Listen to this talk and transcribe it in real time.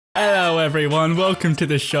Hello everyone, welcome to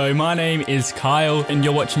the show. My name is Kyle and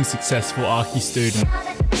you're watching Successful Archie Student.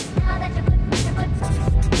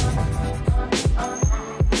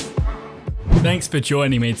 Thanks for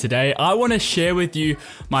joining me today. I want to share with you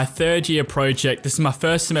my third year project. This is my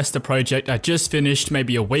first semester project. I just finished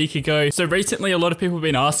maybe a week ago. So recently a lot of people have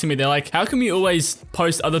been asking me, they're like, how come you always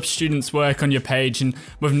post other students' work on your page and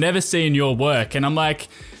we've never seen your work? And I'm like,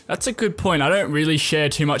 that's a good point. I don't really share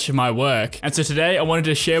too much of my work. And so today I wanted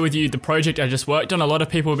to share with you the project I just worked on. A lot of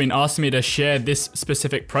people have been asking me to share this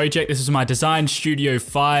specific project. This is my Design Studio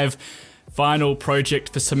 5 final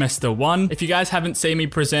project for semester 1. If you guys haven't seen me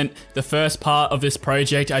present the first part of this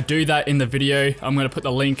project, I do that in the video. I'm going to put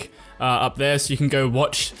the link up there so you can go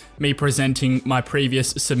watch me presenting my previous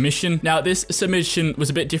submission. Now this submission was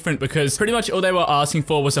a bit different because pretty much all they were asking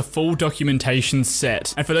for was a full documentation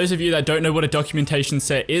set. And for those of you that don't know what a documentation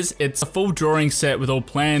set is, it's a full drawing set with all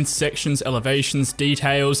plans, sections, elevations,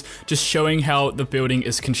 details, just showing how the building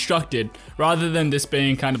is constructed. Rather than this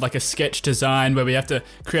being kind of like a sketch design where we have to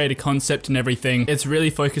create a concept and everything, it's really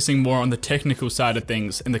focusing more on the technical side of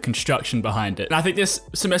things and the construction behind it. And I think this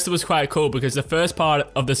semester was quite cool because the first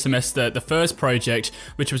part of the semester, the first project,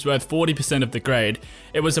 which was worth 40% of the grade,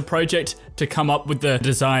 it was a project to come up with the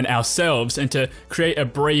design ourselves and to create a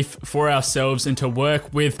brief for ourselves and to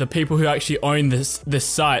work with the people who actually own this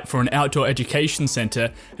site for an outdoor education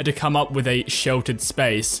center and to come up with a sheltered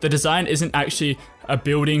space. The design isn't actually a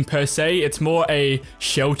building per se, it's more a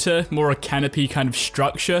shelter, more a canopy kind of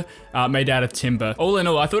structure made out of timber. All in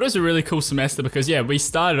all, I thought it was a really cool semester because yeah, we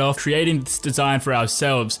started off creating this design for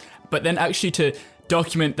ourselves, but then actually to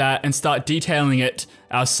document that and start detailing it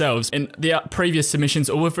ourselves. In the previous submissions,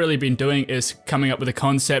 all we've really been doing is coming up with a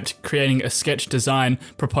concept, creating a sketch design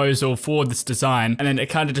proposal for this design, and then it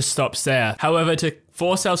kind of just stops there. However, to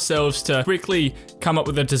force ourselves to quickly come up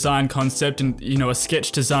with a design concept and, you know, a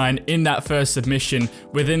sketch design in that first submission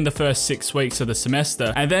within the first 6 weeks of the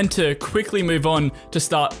semester, and then to quickly move on to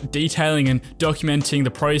start detailing and documenting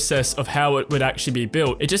the process of how it would actually be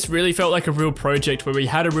built. It just really felt like a real project where we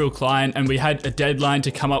had a real client and we had a deadline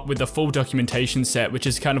to come up with a full documentation set, which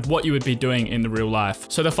is kind of what you would be doing in the real life.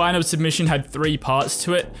 So the final submission had 3 parts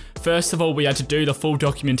to it. First of all, we had to do the full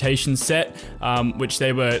documentation set, which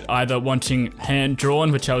they were either wanting hand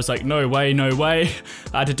drawn, which I was like, no way, no way.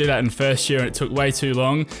 I had to do that in first year and it took way too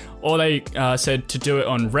long. Or they said to do it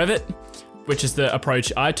on Revit, which is the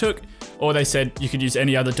approach I took. Or they said you could use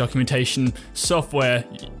any other documentation software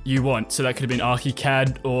you want. So that could have been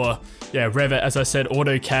ArchiCAD or yeah, Revit, as I said,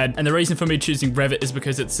 AutoCAD. And the reason for me choosing Revit is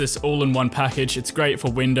because it's this all-in-one package. It's great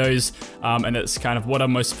for Windows, and it's kind of what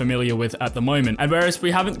I'm most familiar with at the moment. And whereas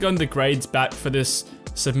we haven't gotten the grades back for this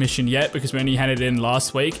submission yet because we only handed it in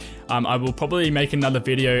last week, I will probably make another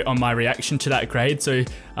video on my reaction to that grade, so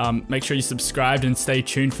make sure you subscribed and stay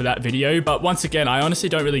tuned for that video. But once again, I honestly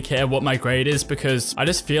don't really care what my grade is because I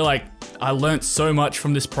just feel like I learned so much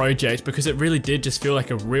from this project because it really did just feel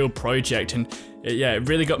like a real project, and it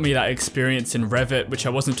really got me that experience in Revit, which I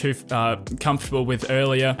wasn't too comfortable with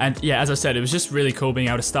earlier. And yeah, as I said, it was just really cool being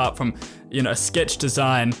able to start from, you know, a sketch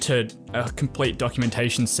design to a complete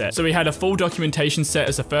documentation set. So we had a full documentation set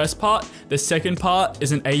as the first part. The second part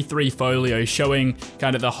is an A3 folio showing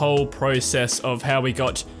kind of the whole process of how we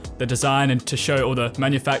got the design and to show all the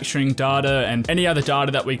manufacturing data and any other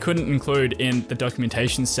data that we couldn't include in the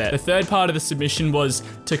documentation set. The third part of the submission was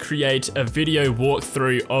to create a video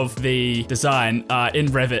walkthrough of the design in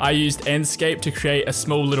Revit. I used Enscape to create a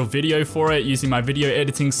small little video for it using my video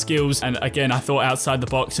editing skills, and again I thought outside the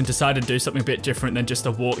box and decided to do something a bit different than just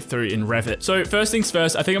a walkthrough in Revit. So first things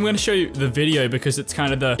first, I think I'm going to show you the video because it's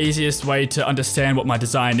kind of the easiest way to understand what my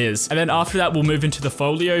design is. And then after that we'll move into the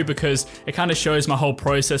folio because it kind of shows my whole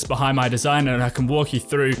process behind my design, and I can walk you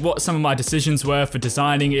through what some of my decisions were for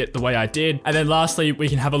designing it the way I did. And then lastly, we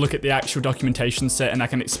can have a look at the actual documentation set and I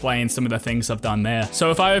can explain some of the things I've done there.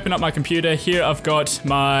 So if I open up my computer, here I've got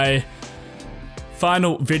my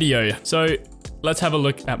final video. So let's have a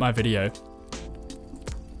look at my video.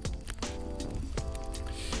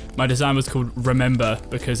 My design was called Remember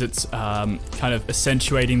because it's kind of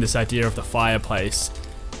accentuating this idea of the fireplace.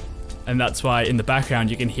 And that's why in the background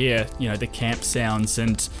you can hear, you know, the camp sounds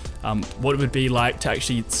and what it would be like to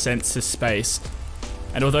actually sense this space.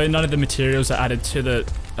 And although none of the materials are added to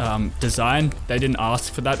the design, they didn't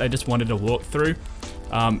ask for that, they just wanted a walkthrough.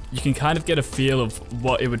 You can kind of get a feel of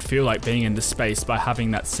what it would feel like being in the space by having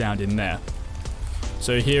that sound in there.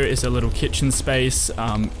 So here is a little kitchen space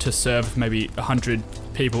to serve maybe 100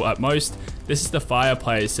 people at most. This is the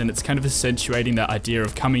fireplace, and it's kind of accentuating that idea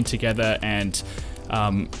of coming together and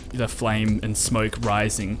the flame and smoke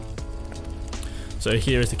rising. So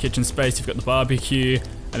here is the kitchen space. You've got the barbecue,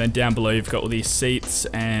 And then down below you've got all these seats,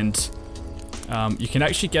 and you can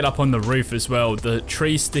actually get up on the roof as well. The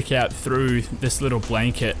trees stick out through this little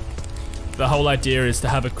blanket. The whole idea is to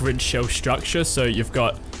have a grid shell structure, so you've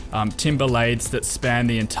got timber lathes that span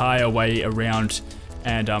the entire way around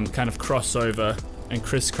and kind of cross over and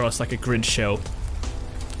crisscross like a grid shell.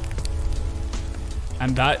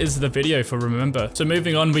 And that is the video for Remember. So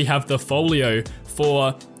moving on, we have the folio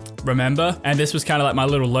for Remember, and this was kind of like my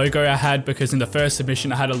little logo I had, because in the first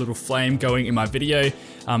submission I had a little flame going in my video.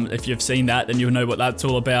 If you've seen that, then you'll know what that's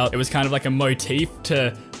all about. It was kind of like a motif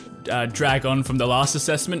to drag on from the last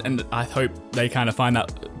assessment, and I hope they kind of find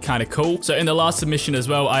that kind of cool. So in the last submission as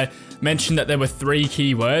well, I mentioned that there were 3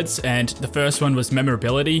 keywords, and the first one was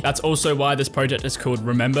memorability. That's also why this project is called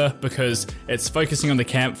Remember, because it's focusing on the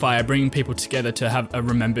campfire, bringing people together to have a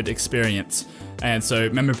remembered experience. And so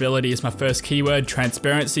memorability is my first keyword.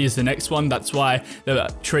 Transparency is the next one. That's why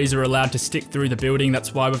the trees are allowed to stick through the building.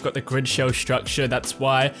 That's why we've got the grid shell structure. That's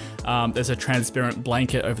why there's a transparent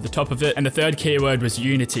blanket over the top of it. And the third keyword was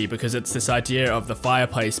unity, because it's this idea of the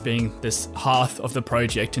fireplace being this hearth of the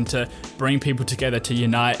project, and to bring people together to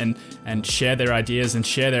unite and share their ideas and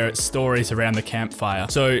share their stories around the campfire.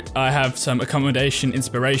 So I have some accommodation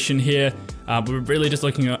inspiration here. We're really just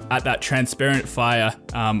looking at that transparent fire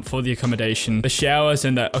for the accommodation. The showers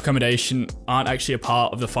and the accommodation aren't actually a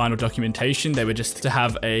part of the final documentation. They were just to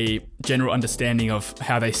have a general understanding of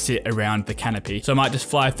how they sit around the canopy. So I might just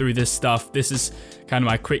fly through this stuff. This is kind of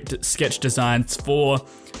my quick sketch designs for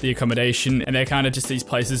the accommodation, and they're kind of just these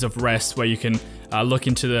places of rest where you can look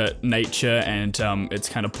into the nature, and it's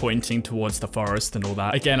kind of pointing towards the forest and all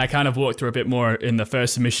that. Again, I kind of walked through a bit more in the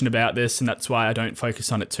first submission about this, and that's why I don't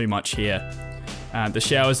focus on it too much here. The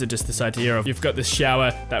showers are just this idea of, you've got this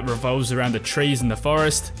shower that revolves around the trees in the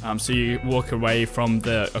forest. So you walk away from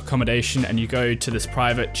the accommodation and you go to this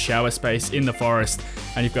private shower space in the forest,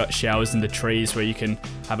 and you've got showers in the trees where you can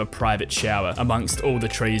have a private shower amongst all the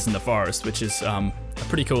trees in the forest, which is a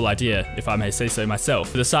pretty cool idea, if I may say so myself.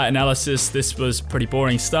 For the site analysis, this was pretty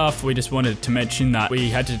boring stuff. We just wanted to mention that we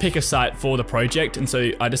had to pick a site for the project, and so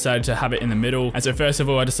I decided to have it in the middle. And so first of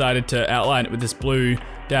all, I decided to outline it with this blue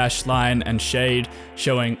dash line and shade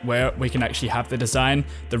showing where we can actually have the design.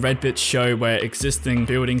 The red bits show where existing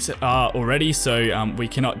buildings are already, so we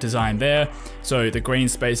cannot design there. So the green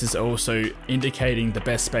spaces are also indicating the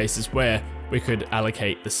best spaces where we could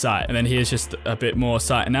allocate the site. And then here's just a bit more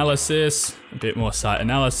site analysis,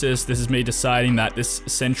 This is me deciding that this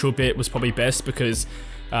central bit was probably best, because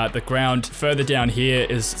the ground further down here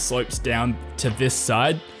is slopes down to this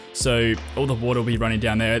side. So all the water will be running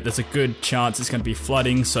down there. There's a good chance it's going to be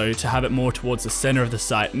flooding. So to have it more towards the center of the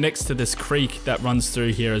site, next to this creek that runs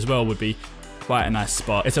through here as well, would be quite a nice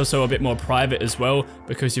spot. It's also a bit more private as well,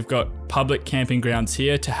 because you've got public camping grounds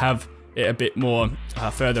here. To have it a bit more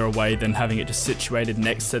further away than having it just situated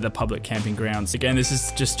next to the public camping grounds. Again, this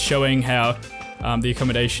is just showing how the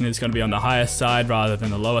accommodation is going to be on the higher side rather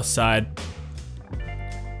than the lower side.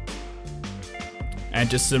 And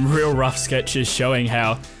just some real rough sketches showing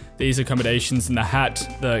how these accommodations in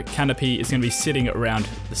the canopy is going to be sitting around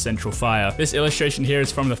the central fire. This illustration here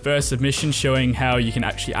is from the first submission, showing how you can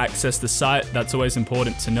actually access the site. That's always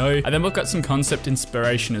important to know. And then we've got some concept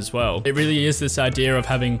inspiration as well. It really is this idea of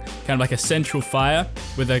having kind of like a central fire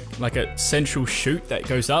with a central chute that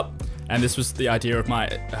goes up. And this was the idea of my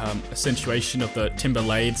accentuation of the timber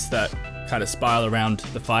lathes that kind of spiral around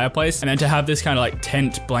the fireplace. And then to have this kind of like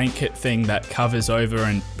tent blanket thing that covers over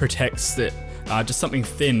and protects it. Just something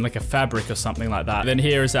thin, like a fabric or something like that. And then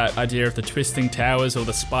here is that idea of the twisting towers or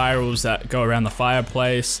the spirals that go around the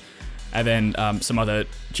fireplace. And then some other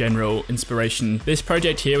general inspiration. This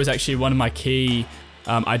project here was actually one of my key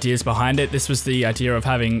ideas behind it. This was the idea of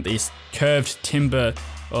having these curved timber,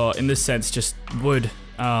 or in this sense, just wood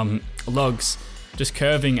logs, just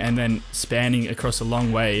curving and then spanning across a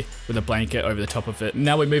long way with a blanket over the top of it.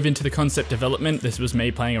 Now we move into the concept development. This was me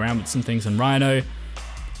playing around with some things in Rhino.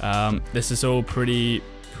 This is all pretty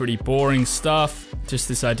boring stuff. Just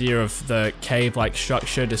this idea of the cave-like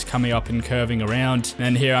structure just coming up and curving around.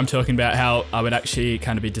 And here I'm talking about how I would actually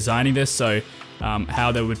kind of be designing this. So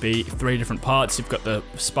how there would be 3 different parts. You've got the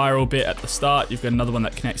spiral bit at the start, you've got another one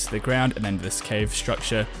that connects to the ground, and then this cave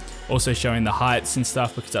structure. Also showing the heights and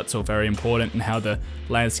stuff, because that's all very important, and how the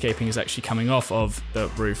landscaping is actually coming off of the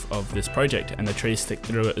roof of this project, and the trees stick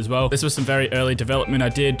through it as well. This was some very early development I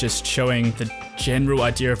did, just showing the general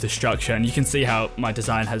idea of the structure, and you can see how my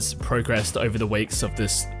design has progressed over the weeks of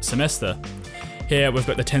this semester. Here we've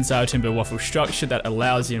got the tensile timber waffle structure that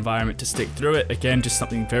allows the environment to stick through it. Again, just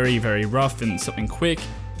something very, very rough and something quick.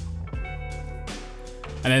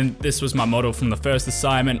 And then this was my model from the first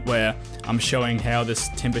assignment where I'm showing how this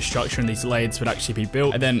timber structure and these lathes would actually be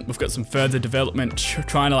built. And then we've got some further development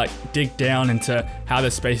trying to like dig down into how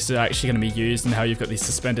the spaces are actually going to be used and how you've got these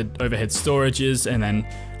suspended overhead storages, and then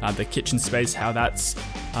the kitchen space, how that's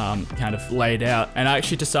kind of laid out. And I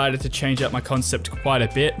actually decided to change up my concept quite a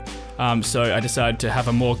bit. So I decided to have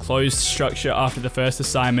a more closed structure after the first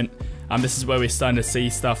assignment. This is where we're starting to see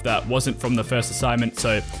stuff that wasn't from the first assignment.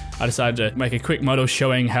 So I decided to make a quick model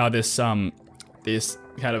showing how this this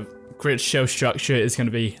kind of grid shell structure is going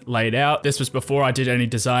to be laid out. This was before I did any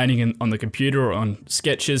designing on the computer or on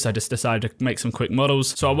sketches. I just decided to make some quick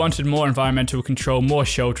models. So I wanted more environmental control, more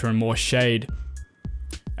shelter, and more shade.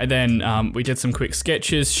 And then we did some quick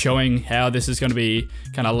sketches showing how this is going to be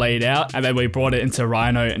kind of laid out. And then we brought it into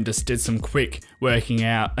Rhino and just did some quick working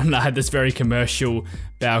out. And I had this very commercial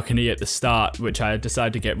balcony at the start, which I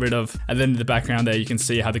decided to get rid of. And then in the background there, you can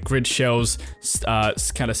see how the grid shells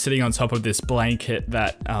kind of sitting on top of this blanket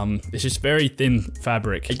that is just very thin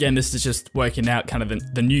fabric. Again, this is just working out kind of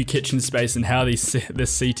the new kitchen space and how this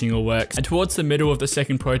seating all works. And towards the middle of the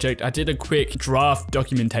second project, I did a quick draft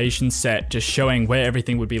documentation set just showing where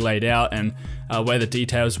everything would be laid out and where the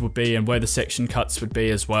details would be and where the section cuts would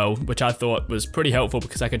be as well, which I thought was pretty helpful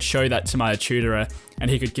because I could show that to my tutor and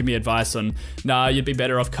he could give me advice on, nah, you'd be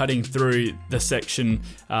better off cutting through the section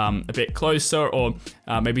a bit closer, or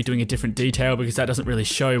maybe doing a different detail because that doesn't really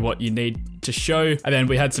show what you need to show. And then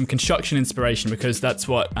we had some construction inspiration because that's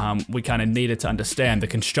what we kind of needed to understand, the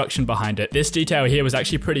construction behind it. This detail here was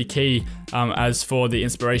actually pretty key as for the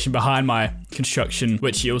inspiration behind my construction,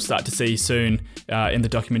 which you'll start to see soon in the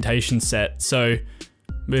documentation set. So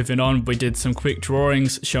moving on, we did some quick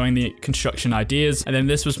drawings showing the construction ideas. And then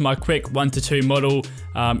this was my quick 1:2 model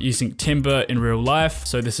using timber in real life.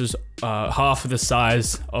 So this is half of the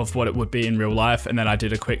size of what it would be in real life. And then I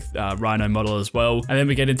did a quick Rhino model as well. And then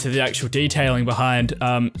we get into the actual detailing behind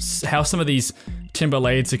how some of these timber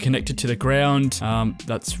lathes are connected to the ground.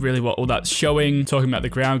 That's really what all that's showing, talking about the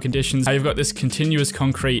ground conditions. You've got this continuous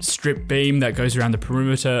concrete strip beam that goes around the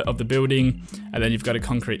perimeter of the building, and then you've got a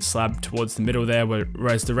concrete slab towards the middle there,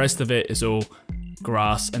 whereas the rest of it is all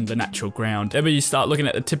grass and the natural ground. Then you start looking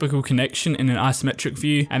at the typical connection in an isometric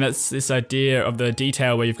view, and that's this idea of the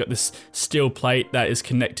detail where you've got this steel plate that is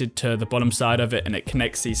connected to the bottom side of it, and it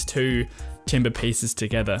connects these two timber pieces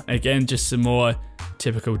together. Again, just some more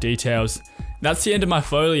typical details. That's the end of my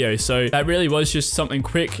folio. So that really was just something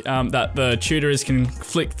quick that the tutors can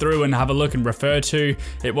flick through and have a look and refer to.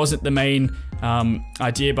 It wasn't the main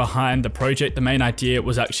idea behind the project. The main idea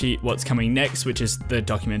was actually what's coming next, which is the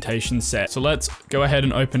documentation set. So let's go ahead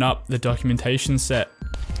and open up the documentation set.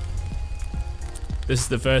 This is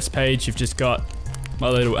the first page. You've just got my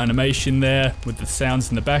little animation there with the sounds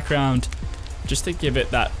in the background, just to give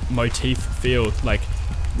it that motif feel, like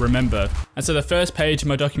remember. And so the first page of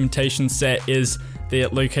my documentation set is the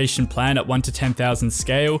location plan at 1 to 10,000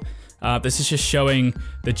 scale. This is just showing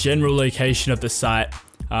the general location of the site.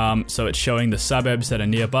 So it's showing the suburbs that are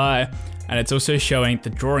nearby, and it's also showing the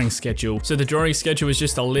drawing schedule. So the drawing schedule is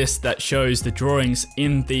just a list that shows the drawings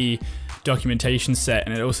in the documentation set,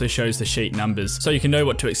 and it also shows the sheet numbers, so you can know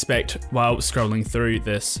what to expect while scrolling through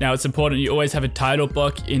this. Now, it's important you always have a title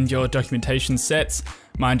block in your documentation sets.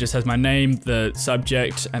 Mine just has my name, the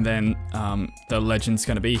subject, and then the legend's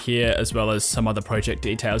going to be here, as well as some other project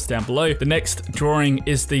details down below. The next drawing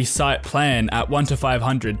is the site plan at 1 to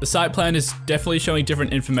 500. The site plan is definitely showing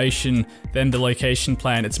different information than the location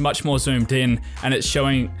plan. It's much more zoomed in, and it's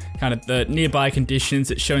showing kind of the nearby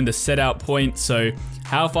conditions. It's showing the set out point, so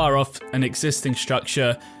how far off an existing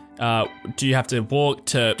structure do you have to walk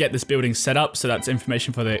to get this building set up? So that's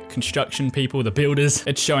information for the construction people, the builders.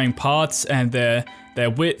 It's showing paths and their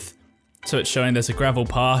width. So it's showing there's a gravel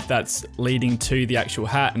path that's leading to the actual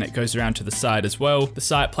hat, and it goes around to the side as well. The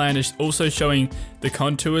site plan is also showing the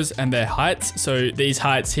contours and their heights. So these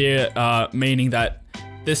heights here are meaning that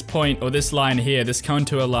this point, or this line here, this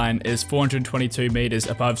contour line is 422 meters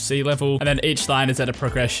above sea level, and then each line is at a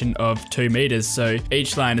progression of 2 meters, so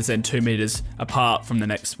each line is then 2 meters apart from the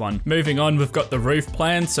next one. Moving on, we've got the roof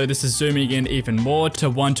plan, so this is zooming in even more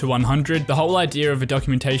to 1 to 100. The whole idea of a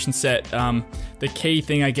documentation set, the key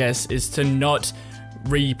thing I guess is to not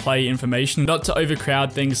replay information, not to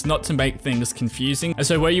overcrowd things, not to make things confusing. And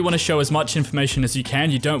so where you want to show as much information as you can,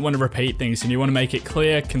 you don't want to repeat things, and you want to make it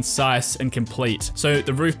clear, concise, and complete. So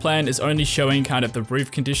the roof plan is only showing kind of the roof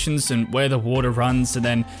conditions and where the water runs, and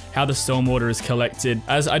then how the stormwater is collected.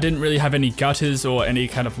 As I didn't really have any gutters or any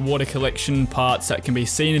kind of water collection parts that can be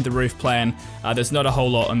seen in the roof plan, there's not a whole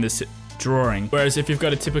lot on this drawing. Whereas if you've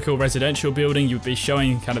got a typical residential building, you would be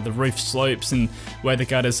showing kind of the roof slopes and where the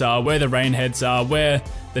gutters are, where the rain heads are, where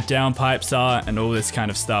the downpipes are, and all this kind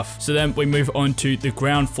of stuff. So then we move on to the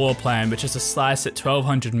ground floor plan, which is a slice at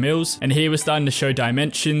 1200 mils. And here we're starting to show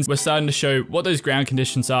dimensions. We're starting to show what those ground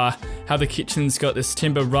conditions are, how the kitchen's got this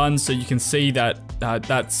timber run. So you can see that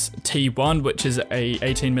that's T1, which is a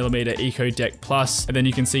 18mm Eco Deck Plus. And then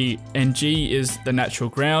you can see NG is the natural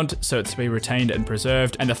ground, so it's to be retained and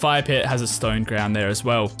preserved. And the fire pit has a stone ground there as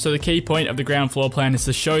well. So the key point of the ground floor plan is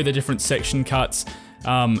to show the different section cuts.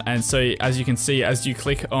 And so as you can see, as you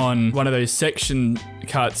click on one of those section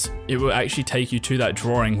cuts, it will actually take you to that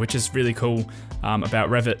drawing, which is really cool about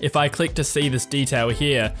Revit. If I click to see this detail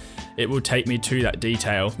here, it will take me to that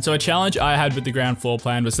detail. So a challenge I had with the ground floor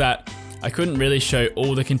plan was that I couldn't really show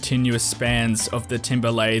all the continuous spans of the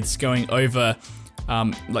timber lathes going over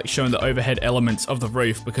like showing the overhead elements of the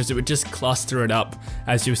roof, because it would just cluster it up,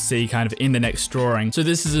 as you'll see kind of in the next drawing. So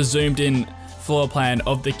this is a zoomed in floor plan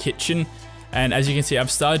of the kitchen. And as you can see,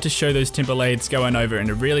 I've started to show those timber lathes going over in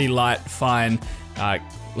a really light, fine,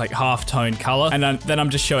 like half-tone color. And then I'm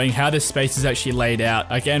just showing how this space is actually laid out.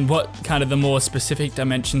 Again, what kind of the more specific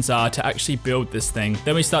dimensions are to actually build this thing.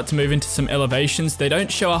 Then we start to move into some elevations. They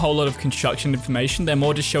don't show a whole lot of construction information. They're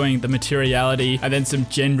more just showing the materiality and then some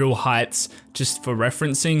general heights just for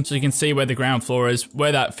referencing. So you can see where the ground floor is,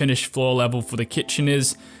 where that finished floor level for the kitchen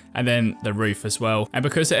is, and then the roof as well. And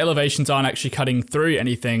because the elevations aren't actually cutting through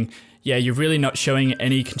anything, yeah, you're really not showing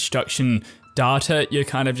any construction data. You're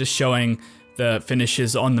kind of just showing the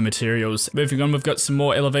finishes on the materials. Moving on, we've got some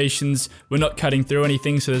more elevations. We're not cutting through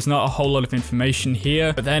anything, so there's not a whole lot of information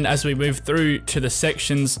here. But then as we move through to the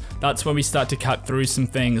sections, that's when we start to cut through some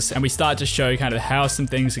things, and we start to show kind of how some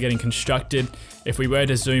things are getting constructed. If we were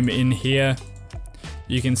to zoom in here,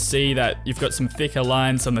 you can see that you've got some thicker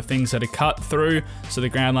lines on the things that are cut through. So the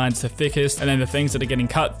ground line's the thickest, and then the things that are getting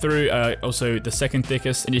cut through are also the second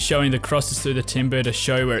thickest. And you're showing the crosses through the timber to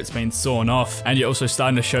show where it's been sawn off. And you're also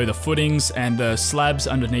starting to show the footings and the slabs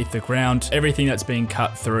underneath the ground, everything that's being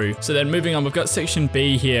cut through. So then moving on, we've got section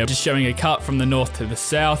B here, just showing a cut from the north to the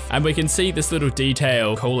south. And we can see this little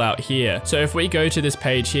detail call out here. So if we go to this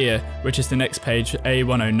page here, which is the next page,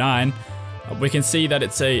 A109, we can see that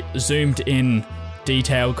it's a zoomed in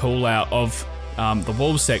detail call out of the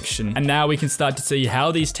wall section. And now we can start to see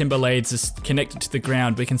how these timber lathes are connected to the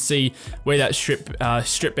ground. We can see where that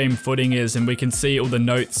strip beam footing is, and we can see all the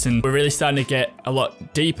notes, and we're really starting to get a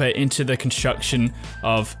lot deeper into the construction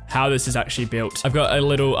of how this is actually built. I've got a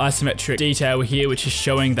little isometric detail here which is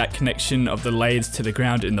showing that connection of the lathes to the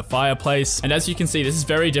ground in the fireplace. And as you can see, this is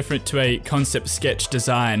very different to a concept sketch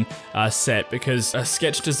design set, because a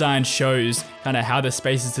sketch design shows kind of how the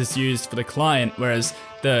spaces is used for the client, whereas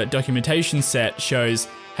the documentation set shows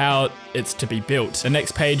how it's to be built. The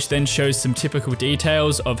next page then shows some typical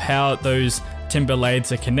details of how those timber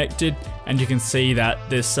lathes are connected, and you can see that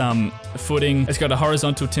this footing has got a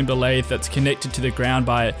horizontal timber lathe that's connected to the ground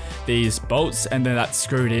by these bolts, and then that's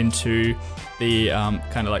screwed into the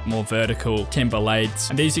kind of like more vertical timber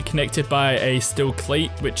lathes. And these are connected by a steel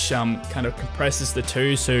cleat, which kind of compresses the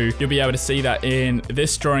two. So you'll be able to see that in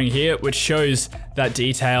this drawing here, which shows that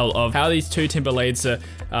detail of how these two timber lathes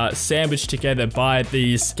are sandwiched together by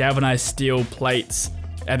these galvanized steel plates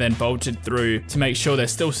and then bolted through to make sure they're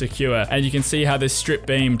still secure. And you can see how this strip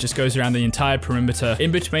beam just goes around the entire perimeter.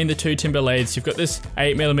 In between the two timber lathes, you've got this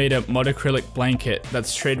 8mm modacrylic blanket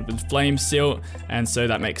that's treated with flame seal, and so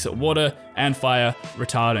that makes it water and fire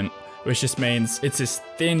retardant, which just means it's this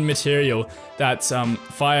thin material that's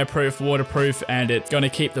fireproof, waterproof, and it's going to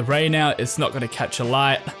keep the rain out. It's not going to catch a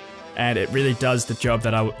light, and it really does the job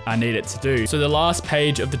that I need it to do. So the last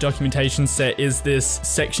page of the documentation set is this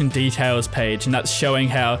section details page, and that's showing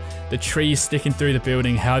how the trees sticking through the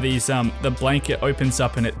building, how these the blanket opens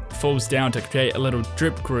up and it falls down to create a little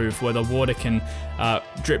drip groove where the water can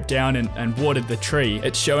drip down and water the tree.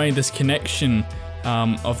 It's showing this connection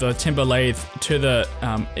of the timber lathe to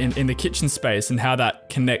the in the kitchen space, and how that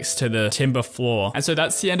connects to the timber floor. And so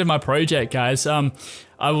that's the end of my project, guys.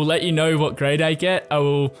 I will let you know what grade I get. I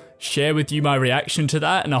will share with you my reaction to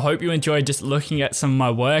that, and I hope you enjoyed just looking at some of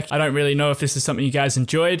my work. I don't really know if this is something you guys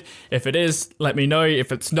enjoyed. If it is, let me know.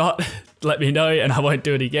 If it's not, let me know and I won't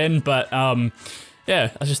do it again. But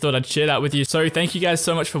yeah, I just thought I'd share that with you. So thank you guys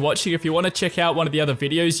so much for watching. If you want to check out one of the other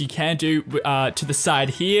videos, you can do to the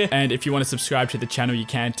side here. And if you want to subscribe to the channel, you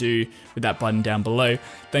can do with that button down below.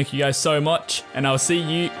 Thank you guys so much, and I'll see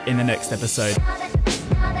you in the next episode.